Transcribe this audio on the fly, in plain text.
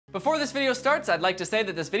Before this video starts, I'd like to say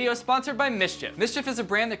that this video is sponsored by Mischief. Mischief is a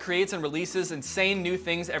brand that creates and releases insane new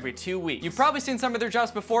things every 2 weeks. You've probably seen some of their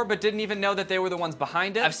drops before, but didn't even know that they were the ones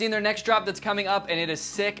behind it. I've seen their next drop that's coming up, and it is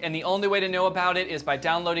sick, and the only way to know about it is by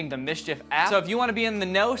downloading the Mischief app. So if you want to be in the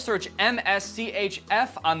know, search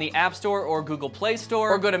MSCHF on the App Store or Google Play Store,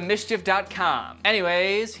 or go to mischief.com.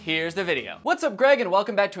 Anyways, here's the video. What's up, Greg, and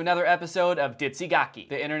welcome back to another episode of Ditsy-Gaki,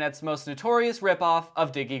 the internet's most notorious ripoff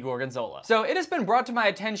of Diggy Gorgonzola. So it has been brought to my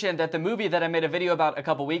attention that the movie that I made a video about a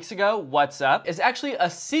couple weeks ago, What's Up, is actually a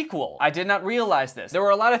sequel. I did not realize this. There were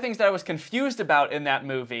a lot of things that I was confused about in that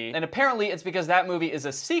movie, and apparently it's because that movie is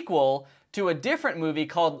a sequel to a different movie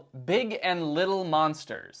called Big and Little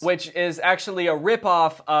Monsters, which is actually a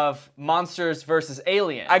ripoff of Monsters vs.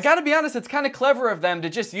 Aliens. I gotta be honest, it's kind of clever of them to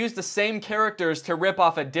just use the same characters to rip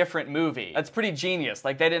off a different movie. That's pretty genius.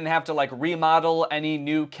 Like, they didn't have to like remodel any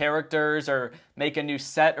new characters or make a new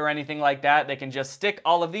set or anything like that. They can just stick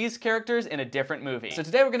all of these characters in a different movie. So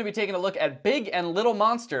today we're gonna be taking a look at Big and Little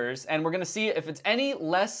Monsters, and we're gonna see if it's any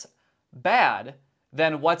less bad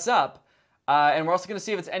than What's Up. And we're also gonna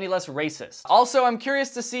see if it's any less racist. Also, I'm curious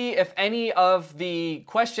to see if any of the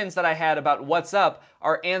questions that I had about What's Up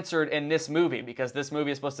are answered in this movie, because this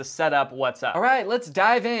movie is supposed to set up What's Up. All right, let's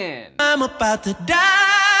dive in. I'm about to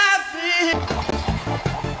dive in.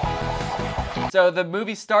 So the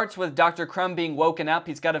movie starts with Dr. Crumb being woken up.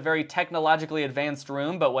 He's got a very technologically advanced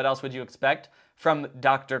room, but what else would you expect from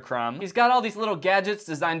Dr. Crumb? He's got all these little gadgets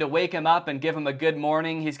designed to wake him up and give him a good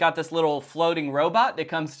morning. He's got this little floating robot that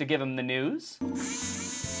comes to give him the news.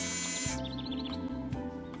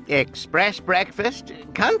 Express breakfast,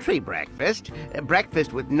 country breakfast,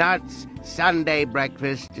 breakfast with nuts, Sunday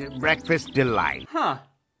breakfast, breakfast delight. Huh.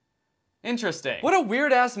 Interesting. What a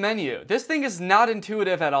weird-ass menu. This thing is not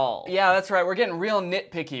intuitive at all. Yeah, that's right, we're getting real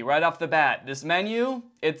nitpicky right off the bat. This menu,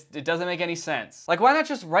 it doesn't make any sense. Like, why not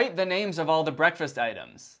just write the names of all the breakfast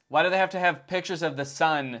items? Why do they have to have pictures of the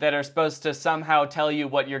sun that are supposed to somehow tell you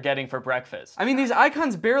what you're getting for breakfast? I mean, these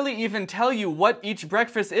icons barely even tell you what each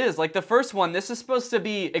breakfast is. Like the first one, this is supposed to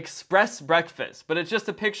be express breakfast, but it's just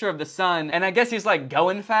a picture of the sun, and I guess he's like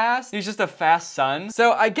going fast. He's just a fast sun.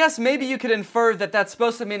 So I guess maybe you could infer that that's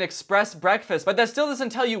supposed to mean express breakfast, but that still doesn't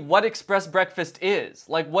tell you what express breakfast is.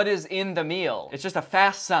 Like, what is in the meal? It's just a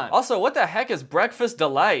fast sun. Also, what the heck is breakfast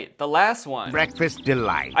delight? The last one. Breakfast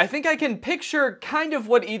delight. I think I can picture kind of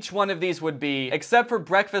what each one of these would be, except for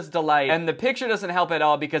breakfast delight, and the picture doesn't help at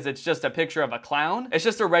all because it's just a picture of a clown. It's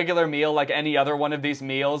just a regular meal like any other one of these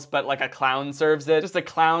meals, but like a clown serves it. Just a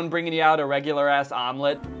clown bringing you out a regular ass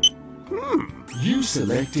omelet. You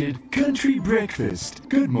selected Country Breakfast.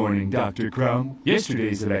 Good morning, Dr. Crumb.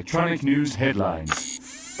 Yesterday's electronic news headlines.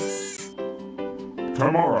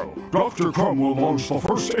 Tomorrow, Dr. Crumb will launch the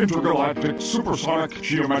first intergalactic supersonic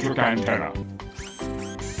geometric antenna.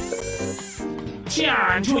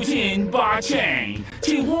 Right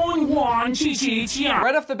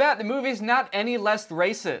off the bat, the movie's not any less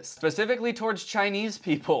racist, specifically towards Chinese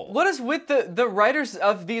people. What is with the writers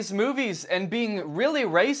of these movies and being really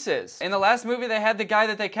racist? In the last movie, they had the guy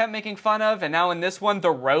that they kept making fun of, and now in this one,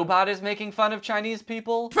 the robot is making fun of Chinese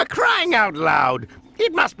people? For crying out loud,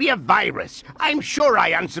 it must be a virus. I'm sure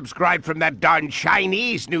I unsubscribed from that darn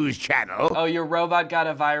Chinese news channel. Oh, your robot got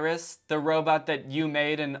a virus? The robot that you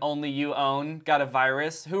made and only you own got a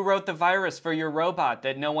virus? Who wrote the virus for your robot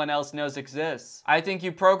that no one else knows exists? I think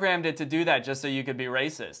you programmed it to do that just so you could be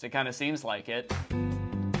racist. It kind of seems like it.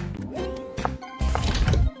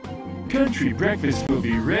 Country Breakfast will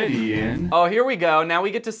be ready in... Oh, here we go. Now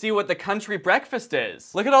we get to see what the country breakfast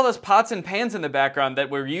is. Look at all those pots and pans in the background that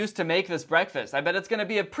were used to make this breakfast. I bet it's gonna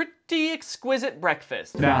be a pretty exquisite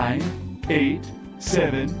breakfast. 9, 8,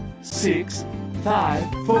 7, 6,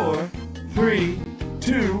 5, 4, 3,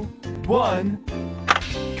 2, 1...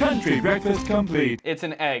 Country breakfast complete. It's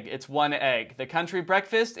an egg. It's one egg. The country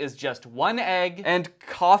breakfast is just one egg and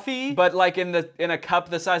coffee, but like in a cup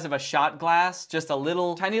the size of a shot glass. Just a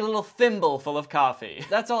little, tiny little thimble full of coffee.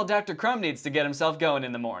 That's all Dr. Crumb needs to get himself going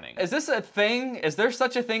in the morning. Is this a thing? Is there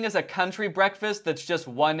such a thing as a country breakfast that's just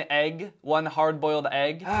one egg? One hard-boiled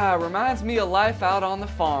egg? Ah, reminds me of life out on the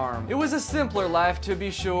farm. It was a simpler life, to be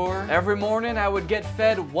sure. Every morning I would get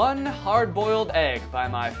fed one hard-boiled egg by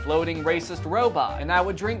my floating racist robot, and I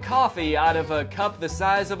would drink coffee out of a cup the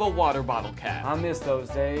size of a water bottle cap. I miss those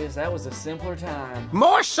days. That was a simpler time.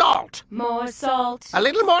 More salt. More salt. A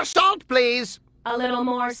little more salt, please. A little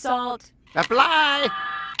more salt. Apply.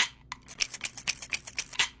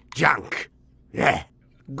 Junk. Yeah.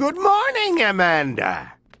 Good morning,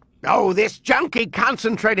 Amanda. Oh, this junky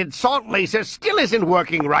concentrated salt laser still isn't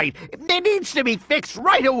working right. It needs to be fixed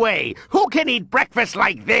right away. Who can eat breakfast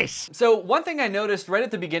like this? So one thing I noticed right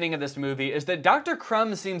at the beginning of this movie is that Dr.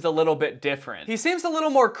 Crumb seems a little bit different. He seems a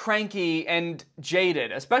little more cranky and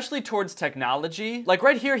jaded, especially towards technology. Like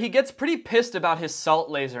right here, he gets pretty pissed about his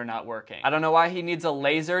salt laser not working. I don't know why he needs a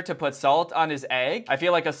laser to put salt on his egg. I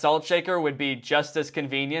feel like a salt shaker would be just as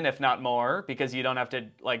convenient, if not more, because you don't have to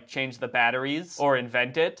like change the batteries or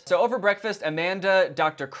invent it. So over breakfast, Amanda,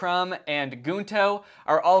 Dr. Crumb, and Gunto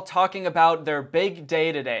are all talking about their big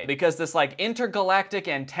day today because this like intergalactic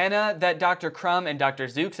antenna that Dr. Crumb and Dr.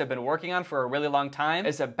 Zooks have been working on for a really long time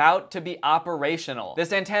is about to be operational.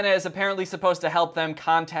 This antenna is apparently supposed to help them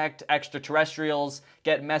contact extraterrestrials,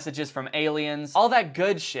 get messages from aliens, all that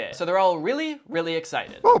good shit. So they're all really, really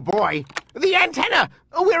excited. Oh boy, the antenna!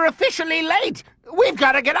 We're officially late! We've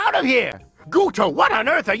got to get out of here! Guto, what on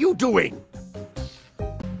earth are you doing?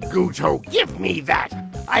 Guto, give me that!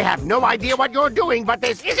 I have no idea what you're doing, but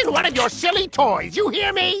this isn't one of your silly toys, you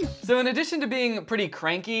hear me? So in addition to being pretty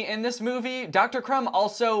cranky in this movie, Dr. Crumb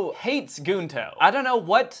also hates Gunto. I don't know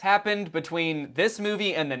what happened between this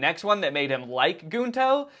movie and the next one that made him like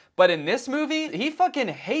Gunto, but in this movie, he fucking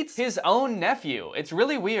hates his own nephew. It's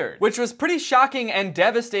really weird, which was pretty shocking and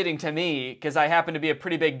devastating to me, because I happen to be a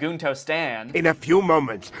pretty big Gunto stan. In a few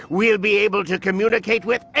moments, we'll be able to communicate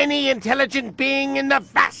with any intelligent being in the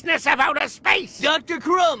vastness of outer space! Dr.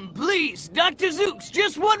 Crumb, please, Dr. Zooks,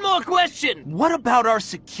 just one more question. What about our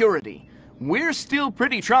security? We're still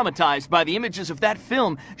pretty traumatized by the images of that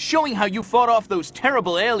film showing how you fought off those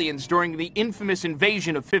terrible aliens during the infamous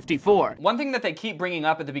invasion of 54. One thing that they keep bringing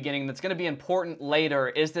up at the beginning that's going to be important later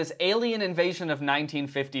is this alien invasion of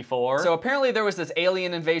 1954. So apparently there was this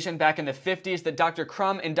alien invasion back in the 50s that Dr.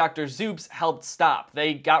 Crumb and Dr. Zoops helped stop.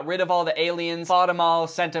 They got rid of all the aliens, fought them all,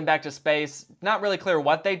 sent them back to space. Not really clear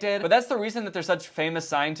what they did, but that's the reason that they're such famous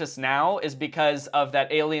scientists now is because of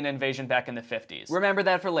that alien invasion back in the 50s. Remember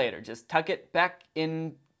that for later. Just tuck it back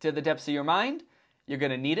into the depths of your mind. You're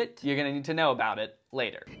gonna need it. You're gonna need to know about it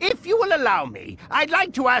later. If you will allow me, I'd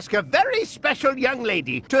like to ask a very special young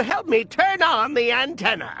lady to help me turn on the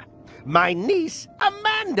antenna. My niece,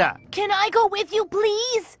 Amanda. Can I go with you,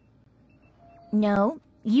 please? No,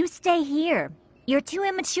 you stay here. You're too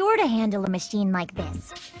immature to handle a machine like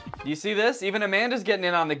this. Do you see this? Even Amanda's getting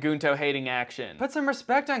in on the Gunto hating action. Put some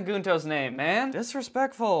respect on Gunto's name, man.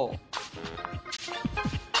 Disrespectful.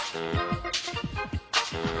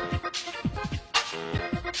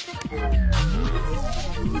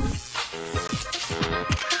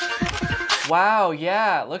 Wow,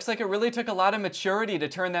 yeah, looks like it really took a lot of maturity to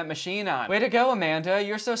turn that machine on. Way to go, Amanda,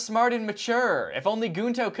 you're so smart and mature. If only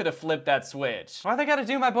Gunto could have flipped that switch. Why they gotta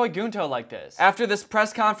do my boy Gunto like this? After this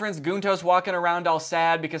press conference, Gunto's walking around all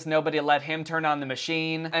sad because nobody let him turn on the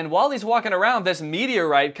machine. And while he's walking around, this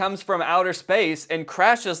meteorite comes from outer space and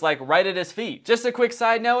crashes like right at his feet. Just a quick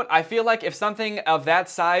side note, I feel like if something of that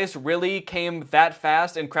size really came that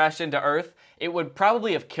fast and crashed into Earth, it would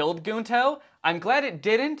probably have killed Gunto. I'm glad it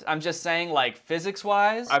didn't. I'm just saying, like,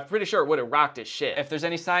 physics-wise, I'm pretty sure it would have rocked his shit. If there's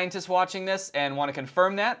any scientists watching this and want to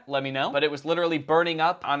confirm that, let me know. But it was literally burning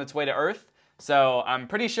up on its way to Earth, so I'm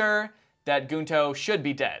pretty sure that Gunto should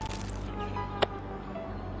be dead.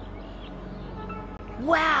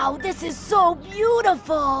 Wow, this is so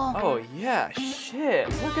beautiful! Oh yeah, shit.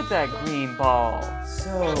 Look at that green ball.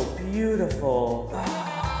 So beautiful.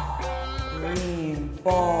 Green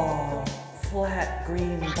ball. Flat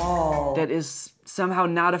green ball that is somehow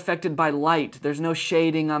not affected by light. There's no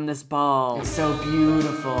shading on this ball. It's so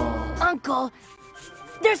beautiful. Uncle,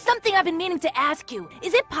 there's something I've been meaning to ask you.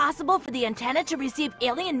 Is it possible for the antenna to receive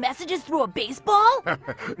alien messages through a baseball?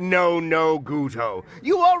 No, Guto.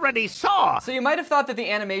 You already saw. So you might have thought that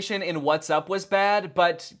the animation in What's Up was bad,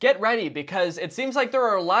 but get ready because it seems like there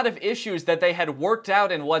are a lot of issues that they had worked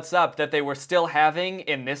out in What's Up that they were still having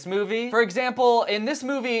in this movie. For example, in this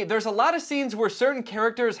movie, there's a lot of scenes where certain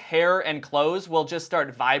characters' hair and clothes will just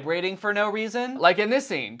start vibrating for no reason. Like in this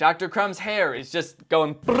scene, Dr. Crumb's hair is just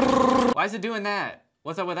going brrrr. Why is it doing that?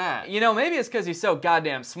 What's up with that? You know, maybe it's because he's so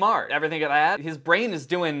goddamn smart. Ever think of that? His brain is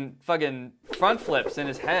doing fucking front flips in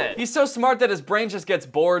his head. He's so smart that his brain just gets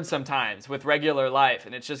bored sometimes with regular life,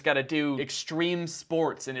 and it's just gotta do extreme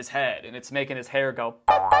sports in his head, and it's making his hair go.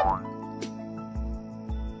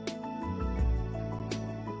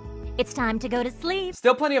 It's time to go to sleep.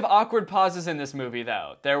 Still plenty of awkward pauses in this movie,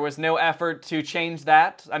 though. There was no effort to change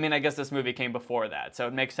that. I mean, I guess this movie came before that, so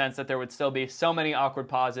it makes sense that there would still be so many awkward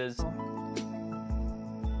pauses.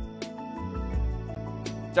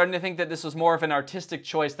 Starting to think that this was more of an artistic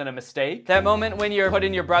choice than a mistake. That moment when you're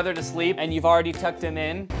putting your brother to sleep and you've already tucked him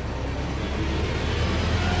in.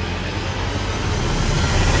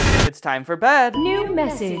 time for bed. New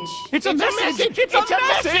message. It's a message! It's a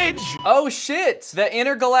message! Oh shit! The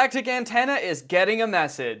intergalactic antenna is getting a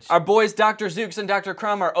message. Our boys Dr. Zooks and Dr.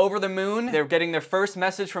 Crumb are over the moon. They're getting their first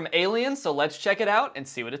message from aliens, so let's check it out and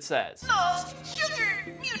see what it says. Salt,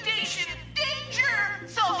 sugar, mutation, danger,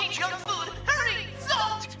 salty junk food, hurry,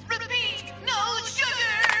 salt, repeat, no sugar.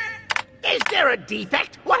 Is there a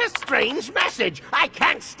defect? What a strange message! I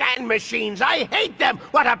can't stand machines! I hate them!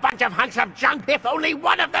 What a bunch of hunks of junk! If only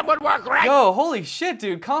one of them would work right! Yo, holy shit,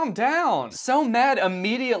 dude, calm down. So mad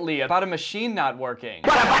immediately about a machine not working.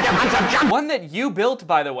 What a bunch of hunks of junk! One that you built,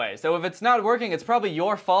 by the way, so if it's not working, it's probably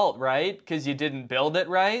your fault, right? Because you didn't build it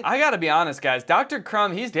right? I gotta be honest, guys, Dr.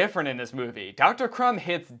 Crumb, he's different in this movie. Dr. Crumb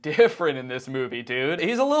hits different in this movie, dude.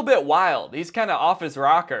 He's a little bit wild. He's kind of off his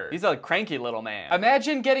rocker. He's a cranky little man.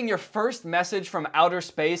 Imagine getting your first message from outer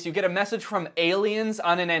space. You get a message from aliens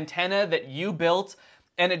on an antenna that you built,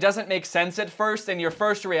 and it doesn't make sense at first, and your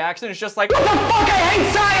first reaction is just like, what the fuck, I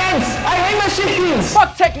hate science! I hate machines!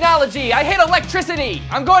 Fuck technology! I hate electricity!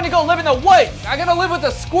 I'm going to go live in the woods! I'm gonna live with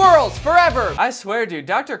the squirrels forever! I swear, dude,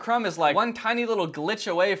 Dr. Crumb is like one tiny little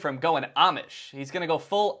glitch away from going Amish. He's gonna go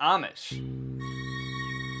full Amish.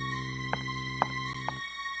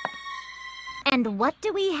 And what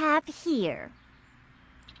do we have here?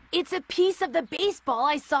 It's a piece of the baseball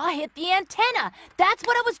I saw hit the antenna. That's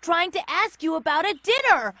what I was trying to ask you about at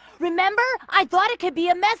dinner. Remember? I thought it could be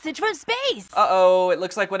a message from space. Uh-oh, it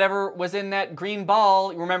looks like whatever was in that green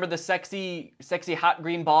ball, remember the sexy hot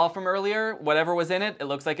green ball from earlier? Whatever was in it, it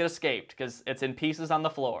looks like it escaped, because it's in pieces on the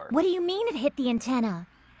floor. What do you mean it hit the antenna?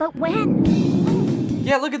 But when?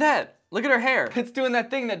 Yeah, look at that. Look at her hair. It's doing that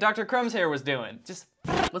thing that Dr. Crumb's hair was doing. Just,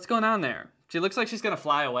 what's going on there? She looks like she's gonna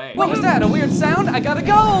fly away. What was that, a weird sound? I gotta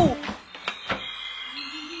go!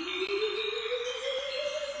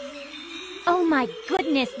 Oh my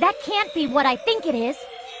goodness, that can't be what I think it is.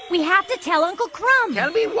 We have to tell Uncle Crumb.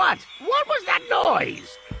 Tell me what? What was that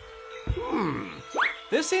noise?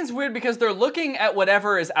 This scene's weird because they're looking at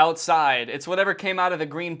whatever is outside. It's whatever came out of the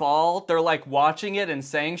green ball. They're like watching it and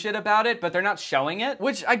saying shit about it, but they're not showing it,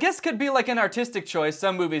 which I guess could be like an artistic choice.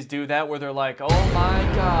 Some movies do that where they're like, oh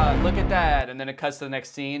my God, look at that. And then it cuts to the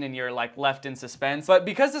next scene and you're like left in suspense. But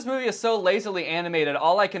because this movie is so lazily animated,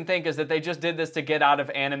 all I can think is that they just did this to get out of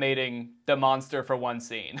animating the monster for one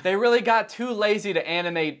scene. They really got too lazy to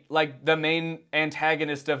animate like the main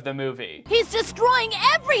antagonist of the movie. He's destroying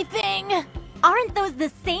everything! Aren't those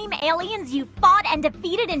the same aliens you fought and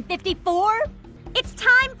defeated in '54? It's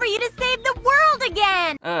time for you to save the world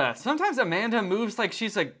again! Sometimes Amanda moves like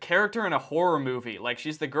she's a character in a horror movie, like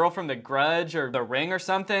she's the girl from The Grudge or The Ring or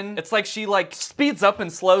something. It's like she like speeds up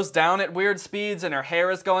and slows down at weird speeds and her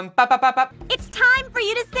hair is going bop bop bop bop. It's time for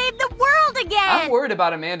you to save the world again! I'm worried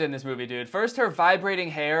about Amanda in this movie, dude. First her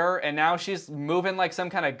vibrating hair and now she's moving like some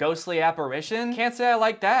kind of ghostly apparition. Can't say I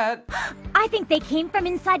like that. I think they came from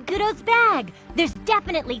inside Goodo's bag. There's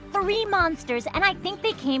definitely 3 monsters, and I think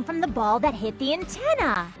they came from the ball that hit the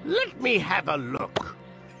antenna. Let me have a look.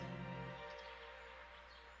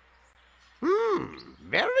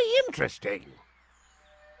 Very interesting.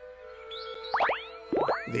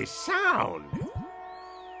 This sound.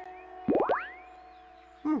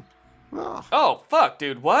 Oh, fuck,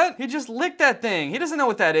 dude, what? He just licked that thing. He doesn't know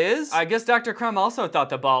what that is. I guess Dr. Crumb also thought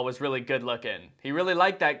the ball was really good looking. He really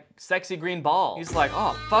liked that sexy green ball. He's like,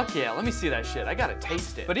 oh, fuck yeah, let me see that shit. I gotta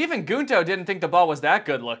taste it. But even Gunto didn't think the ball was that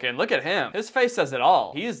good looking. Look at him. His face says it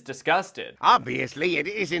all. He's disgusted. Obviously, it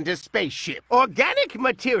isn't a spaceship. Organic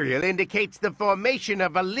material indicates the formation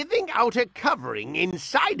of a living outer covering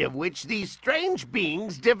inside of which these strange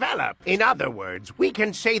beings develop. In other words, we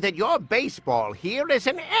can say that your baseball here is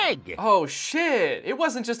an egg. Oh shit, it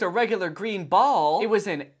wasn't just a regular green ball, it was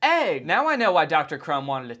an egg. Now I know why Dr. Crumb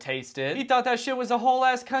wanted to taste it. He thought that shit was a whole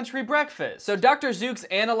ass country breakfast. So Dr. Zooks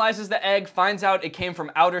analyzes the egg, finds out it came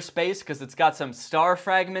from outer space because it's got some star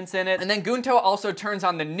fragments in it. And then Gunto also turns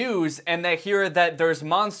on the news and they hear that there's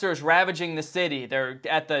monsters ravaging the city. They're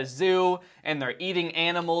at the zoo and they're eating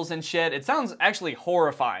animals and shit. It sounds actually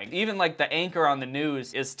horrifying. Even like the anchor on the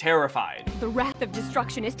news is terrified. The wrath of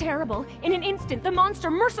destruction is terrible. In an instant, the monster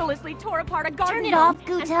mercilessly tore apart a garden. Turn it off,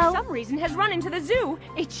 Gunto. And for some reason has run into the zoo.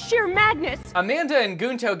 It's sheer madness. Amanda and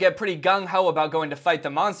Gunto get pretty gung-ho about going to fight the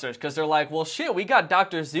monsters because they're like, well shit, we got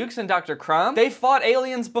Dr. Zooks and Dr. Crumb. They fought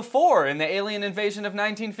aliens before in the alien invasion of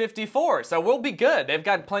 1954, so we'll be good. They've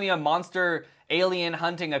got plenty of monster alien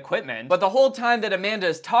hunting equipment. But the whole time that Amanda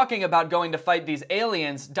is talking about going to fight these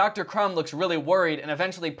aliens, Dr. Crumb looks really worried and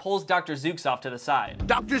eventually pulls Dr. Zooks off to the side.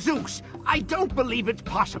 Dr. Zooks, I don't believe it's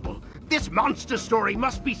possible. This monster story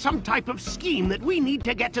must be some type of scheme that we need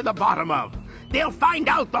to get to the bottom of. They'll find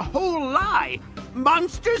out the whole lie.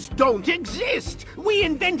 Monsters don't exist! We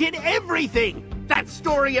invented everything! That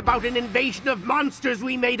story about an invasion of monsters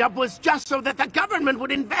we made up was just so that the government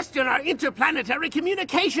would invest in our interplanetary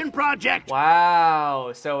communication project!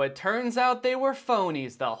 Wow, so it turns out they were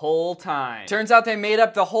phonies the whole time. Turns out they made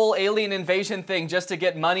up the whole alien invasion thing just to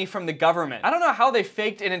get money from the government. I don't know how they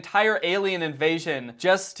faked an entire alien invasion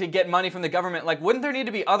just to get money from the government. Like, wouldn't there need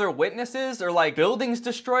to be other witnesses or like buildings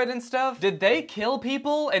destroyed and stuff? Did they kill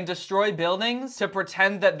people and destroy buildings to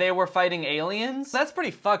pretend that they were fighting aliens? That's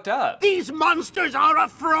pretty fucked up. These monsters are a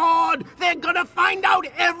fraud! They're gonna find out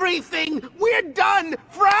everything! We're done!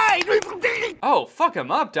 Fried! Oh, fuck him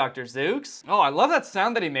up, Dr. Zooks. Oh, I love that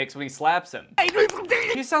sound that he makes when he slaps him.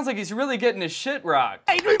 He sounds like he's really getting his shit rocked.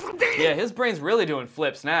 Yeah, his brain's really doing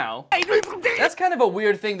flips now. That's kind of a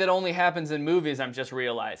weird thing that only happens in movies, I'm just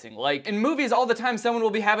realizing. Like, in movies all the time, someone will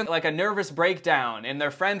be having like a nervous breakdown and their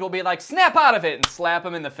friend will be like, snap out of it, and slap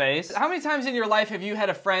him in the face. How many times in your life have you had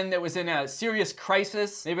a friend that was in a serious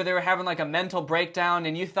crisis? Maybe they were having like a mental breakdown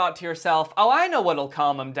and you thought to yourself, oh, I know what'll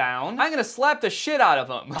calm him down. I'm gonna slap the shit out of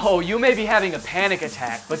him. Oh, you may be having a panic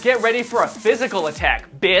attack, but get ready for a physical attack,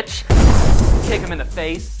 bitch. Kick him in the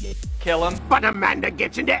face. Kill him. But Amanda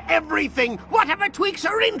gets into everything! Whatever tweaks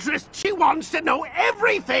her interest, she wants to know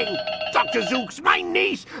everything! Dr. Zooks, my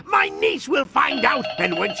niece will find out,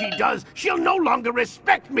 and when she does, she'll no longer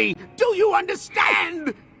respect me! Do you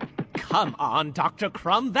understand? Come on, Dr.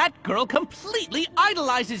 Crumb, that girl completely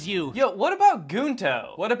idolizes you! Yo, what about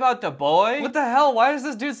Gunto? What about the boy? What the hell? Why is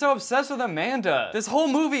this dude so obsessed with Amanda? This whole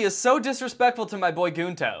movie is so disrespectful to my boy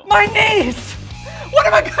Gunto. My niece! What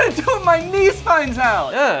am I gonna do when my niece finds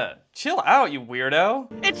out? Ugh. Chill out, you weirdo.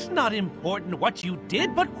 It's not important what you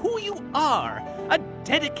did, but who you are. A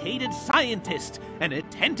dedicated scientist, an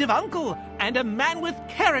attentive uncle, and a man with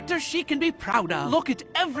character she can be proud of. Look at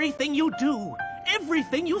everything you do.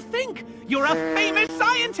 Everything you think. You're a famous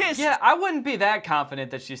scientist! Yeah, I wouldn't be that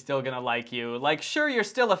confident that she's still gonna like you. Like, sure, you're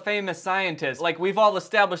still a famous scientist. Like, we've all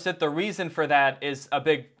established that the reason for that is a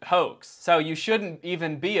big hoax. So you shouldn't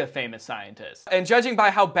even be a famous scientist. And judging by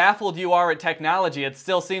how baffled you are at technology, it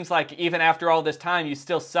still seems like even after all this time, you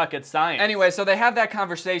still suck at science. Anyway, so they have that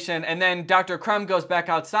conversation, and then Dr. Crumb goes back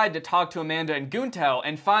outside to talk to Amanda and Gunto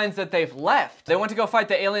and finds that they've left. They went to go fight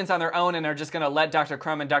the aliens on their own and are just gonna let Dr.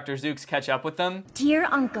 Crumb and Dr. Zooks catch up with them. Dear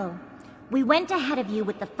Uncle, we went ahead of you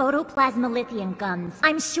with the photoplasmolithium guns.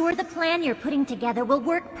 I'm sure the plan you're putting together will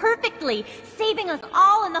work perfectly. Saving us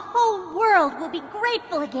all and the whole world will be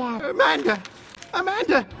grateful again.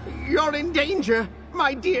 Amanda, you're in danger.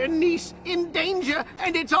 My dear niece, in danger,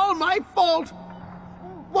 and it's all my fault.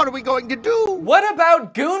 What are we going to do? What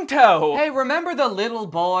about Gunto? Hey, remember the little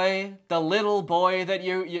boy? The little boy that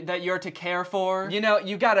you're to care for? You know,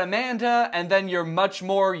 you got Amanda, and then your much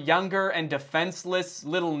more younger and defenseless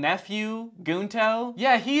little nephew, Gunto.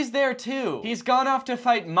 Yeah, he's there too. He's gone off to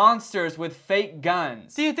fight monsters with fake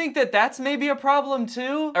guns. Do you think that that's maybe a problem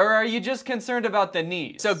too? Or are you just concerned about the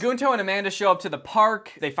niece? So Gunto and Amanda show up to the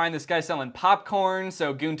park. They find this guy selling popcorn,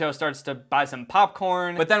 so Gunto starts to buy some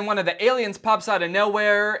popcorn. But then one of the aliens pops out of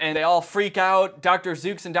nowhere, and they all freak out. Dr.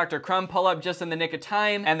 Zooks and Dr. Crumb pull up just in the nick of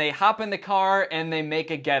time, and they hop in the car and they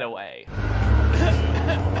make a getaway.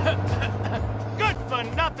 Good for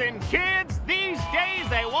nothing, kids! These days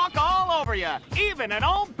they walk all over you. Even an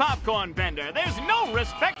old popcorn vendor. There's no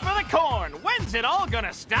respect for the corn. When's it all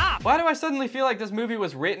gonna stop? Why do I suddenly feel like this movie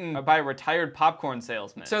was written by a retired popcorn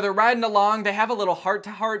salesman? So they're riding along, they have a little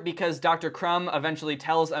heart-to-heart because Dr. Crumb eventually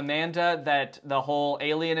tells Amanda that the whole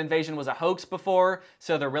alien invasion was a hoax before,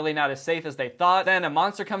 so they're really not as safe as they thought. Then a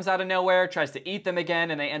monster comes out of nowhere, tries to eat them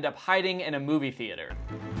again, and they end up hiding in a movie theater.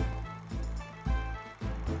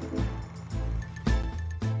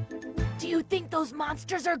 Do you think those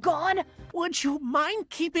monsters are gone? Would you mind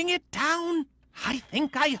keeping it down? I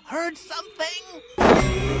think I heard something.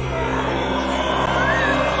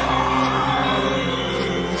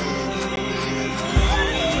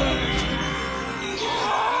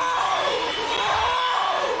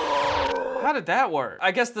 How did that work?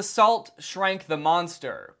 I guess the salt shrank the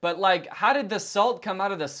monster, but like, how did the salt come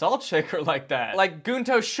out of the salt shaker like that? Like,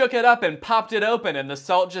 Gunto shook it up and popped it open and the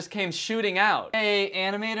salt just came shooting out. Hey,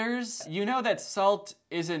 animators, you know that salt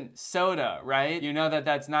isn't soda, right? You know that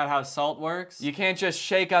that's not how salt works? You can't just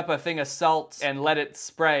shake up a thing of salt and let it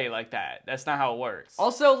spray like that. That's not how it works.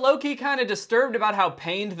 Also, low-key kind of disturbed about how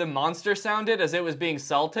pained the monster sounded as it was being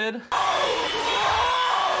salted.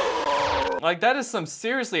 Like, that is some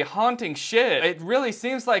seriously haunting shit. It really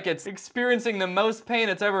seems like it's experiencing the most pain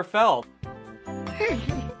it's ever felt.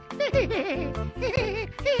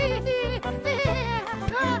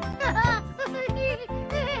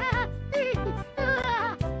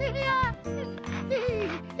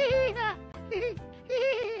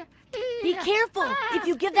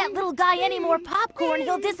 give that little guy any more popcorn,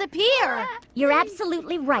 he'll disappear. You're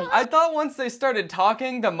absolutely right. I thought once they started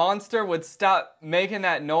talking, the monster would stop making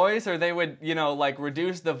that noise, or they would, you know, like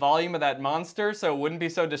reduce the volume of that monster so it wouldn't be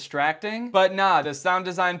so distracting. But nah, the sound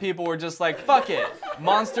design people were just like, fuck it.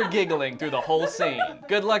 Monster giggling through the whole scene.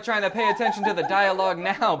 Good luck trying to pay attention to the dialogue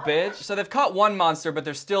now, bitch. So they've caught one monster, but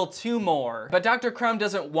there's still 2 more. But Dr. Crumb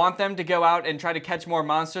doesn't want them to go out and try to catch more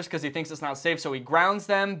monsters because he thinks it's not safe, so he grounds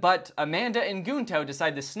them. But Amanda and Gunto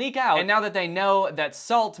decide to sneak out, and now that they know that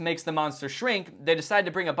salt makes the monster shrink, they decide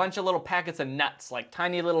to bring a bunch of little packets of nuts, like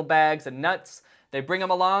tiny little bags of nuts. They bring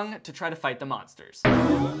them along to try to fight the monsters. Now,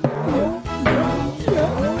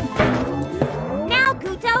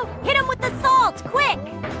 Gunto, hit him with the salt, quick!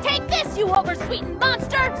 Take this, you oversweetened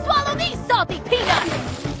monster! Swallow these salty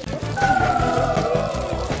peanuts!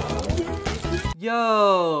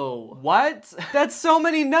 Yo, what? That's so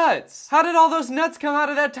many nuts. How did all those nuts come out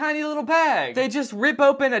of that tiny little bag? They just rip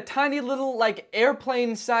open a tiny little, like,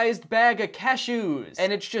 airplane-sized bag of cashews,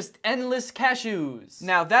 and it's just endless cashews.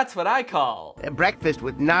 Now that's what I call Breakfast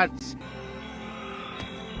with nuts.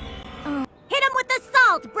 Hit him with the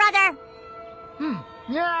salt, brother!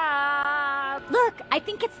 Look, I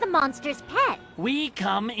think it's the monster's pet. We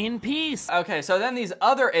come in peace. Okay, so then these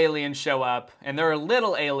other aliens show up, and they're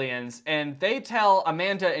little aliens, and they tell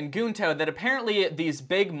Amanda and Gunto that apparently these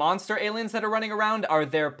big monster aliens that are running around are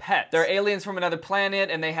their pets. They're aliens from another planet,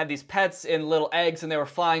 and they had these pets in little eggs, and they were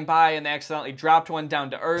flying by, and they accidentally dropped one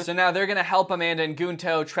down to Earth. So now they're gonna help Amanda and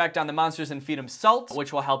Gunto track down the monsters and feed them salt,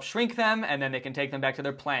 which will help shrink them, and then they can take them back to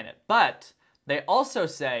their planet. But they also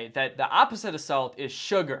say that the opposite of salt is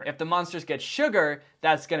sugar. If the monsters get sugar,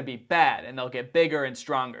 that's gonna be bad, and they'll get bigger and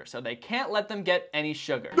stronger. So they can't let them get any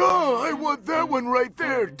sugar. Oh, I want that one right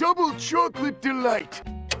there. Double chocolate delight.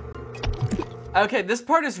 Okay, this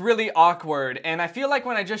part is really awkward, and I feel like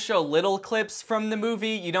when I just show little clips from the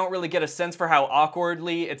movie, you don't really get a sense for how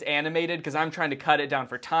awkwardly it's animated, because I'm trying to cut it down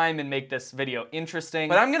for time and make this video interesting.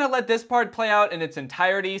 But I'm gonna let this part play out in its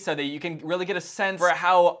entirety so that you can really get a sense for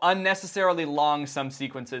how unnecessarily long some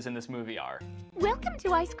sequences in this movie are. Welcome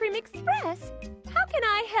to Ice Cream Express. How can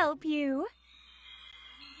I help you?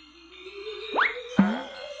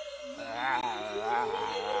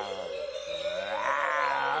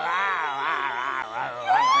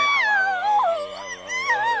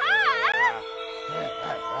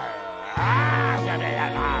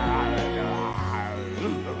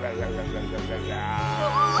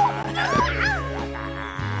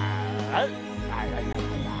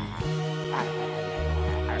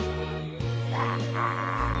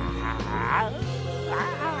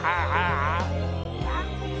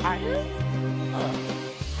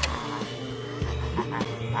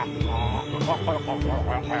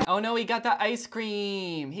 Oh no, he got the ice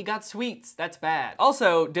cream. He got sweets. That's bad.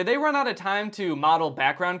 Also, did they run out of time to model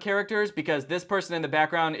background characters? Because this person in the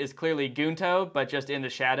background is clearly Gunto, but just in the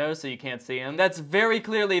shadows so you can't see him. That's very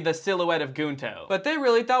clearly the silhouette of Gunto. But they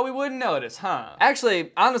really thought we wouldn't notice, huh?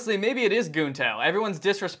 Actually, honestly, maybe it is Gunto. Everyone's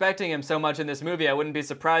disrespecting him so much in this movie, I wouldn't be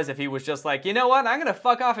surprised if he was just like, you know what? I'm gonna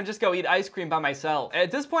fuck off and just go eat ice cream by myself.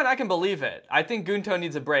 At this point, I can believe it. I think Gunto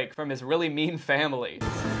needs a break from his really mean family.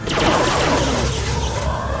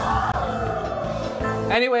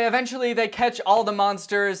 Anyway, eventually they catch all the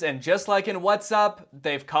monsters, and just like in What's Up,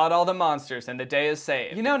 they've caught all the monsters and the day is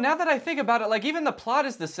saved. You know, now that I think about it, like even the plot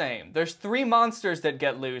is the same. There's 3 monsters that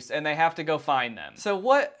get loose and they have to go find them. So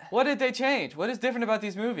what did they change? What is different about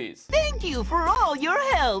these movies? Thank you for all your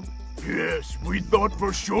help. Yes, we thought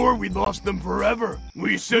for sure we'd lost them forever.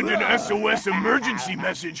 We sent an SOS emergency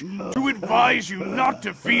message to advise you not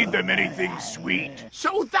to feed them anything sweet.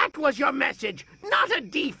 So that was your message, not a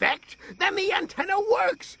defect? Then the antenna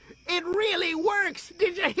works. It really works.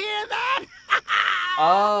 Did you hear that?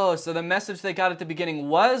 Oh, so the message they got at the beginning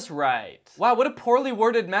was right. Wow, what a poorly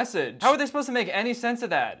worded message. How are they supposed to make any sense of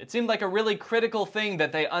that? It seemed like a really critical thing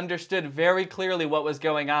that they understood very clearly what was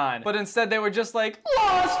going on. But instead they were just like,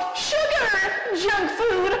 Lost sugar! Junk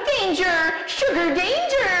food! Danger! Sugar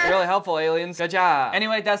danger! really helpful, aliens. Good job.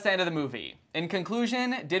 Anyway, that's the end of the movie. In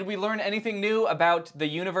conclusion, did we learn anything new about the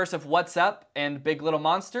universe of What's Up and Big Little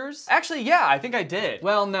Monsters? Actually, yeah, I think I did.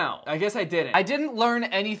 Well, no, I guess I didn't. I didn't learn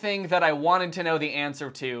anything that I wanted to know the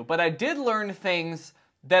answer to, but I did learn things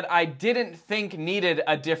that I didn't think needed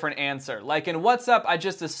a different answer. Like in What's Up, I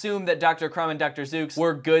just assumed that Dr. Crumb and Dr. Zooks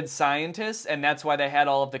were good scientists, and that's why they had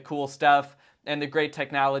all of the cool stuff and the great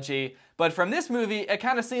technology. But from this movie, it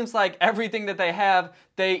kind of seems like everything that they have,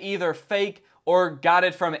 they either fake or got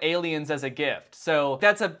it from aliens as a gift. So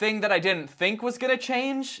that's a thing that I didn't think was gonna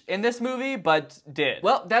change in this movie, but did.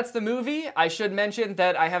 Well, that's the movie. I should mention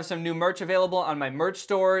that I have some new merch available on my merch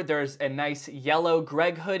store. There's a nice yellow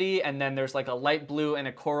Greg hoodie, and then there's like a light blue and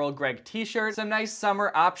a coral Greg t-shirt. Some nice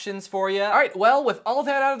summer options for you. All right, well, with all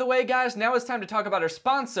that out of the way, guys, now it's time to talk about our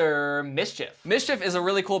sponsor, Mischief. Mischief is a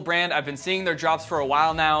really cool brand. I've been seeing their drops for a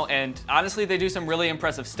while now, and honestly, they do some really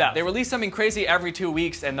impressive stuff. They release something crazy every 2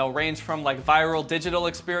 weeks, and they'll range from like viral digital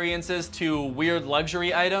experiences to weird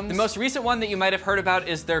luxury items. The most recent one that you might have heard about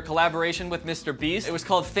is their collaboration with Mr. Beast. It was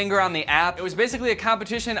called Finger on the App. It was basically a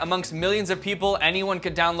competition amongst millions of people. Anyone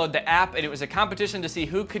could download the app, and it was a competition to see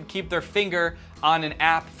who could keep their finger on an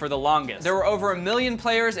app for the longest. There were over 1 million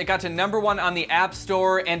players. It got to #1 on the App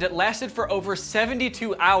Store, and it lasted for over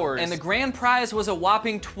 72 hours. And the grand prize was a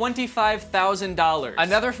whopping $25,000.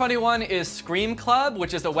 Another funny one is Scream Club,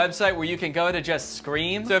 which is a website where you can go to just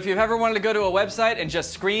scream. So if you've ever wanted to go to a website and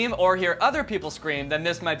just scream or hear other people scream, then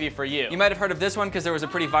this might be for you. You might have heard of this one because there was a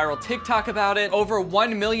pretty viral TikTok about it. Over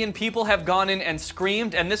 1 million people have gone in and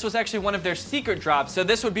screamed, and this was actually one of their secret drops. So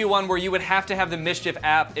this would be one where you would have to have the Mischief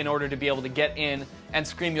app in order to be able to get in and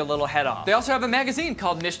scream your little head off. They also have a magazine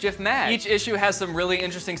called Mischief Mag. Each issue has some really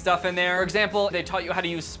interesting stuff in there. For example, they taught you how to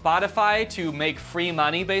use Spotify to make free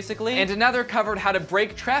money, basically. And another covered how to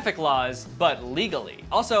break traffic laws, but legally.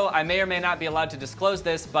 Also, I may or may not be allowed to disclose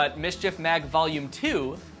this, but Mischief Mag Volume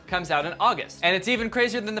 2 comes out in August. And it's even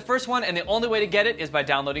crazier than the first one, and the only way to get it is by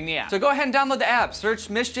downloading the app. So go ahead and download the app. Search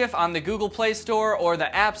Mischief on the Google Play Store or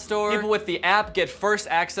the App Store. People with the app get first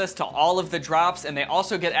access to all of the drops, and they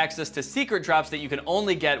also get access to secret drops that you can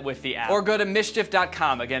only get with the app. Or go to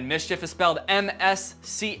mischief.com. Again, Mischief is spelled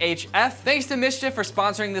M-S-C-H-F. Thanks to Mischief for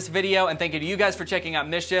sponsoring this video, and thank you to you guys for checking out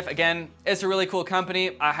Mischief. Again, it's a really cool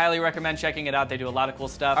company. I highly recommend checking it out. They do a lot of cool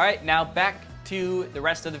stuff. All right, now back to the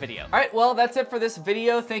rest of the video. All right, well, that's it for this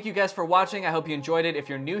video. Thank you guys for watching. I hope you enjoyed it. If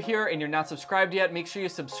you're new here and you're not subscribed yet, make sure you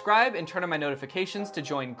subscribe and turn on my notifications to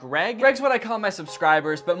join Greg. Greg's what I call my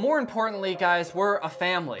subscribers, but more importantly, guys, we're a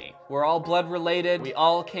family. We're all blood related. We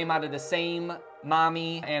all came out of the same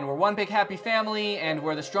mommy, and we're one big happy family, and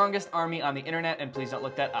we're the strongest army on the internet, and please don't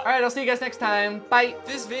look that up. All right, I'll see you guys next time. Bye.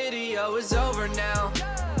 This video is over now.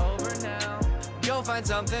 Go find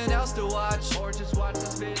something else to watch, or just watch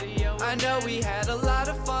this video. I know we had a lot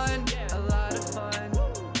of fun,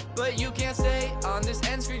 but you can't stay on this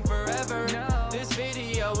end screen forever. This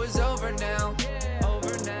video is over now.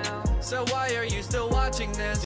 So why are you still watching this?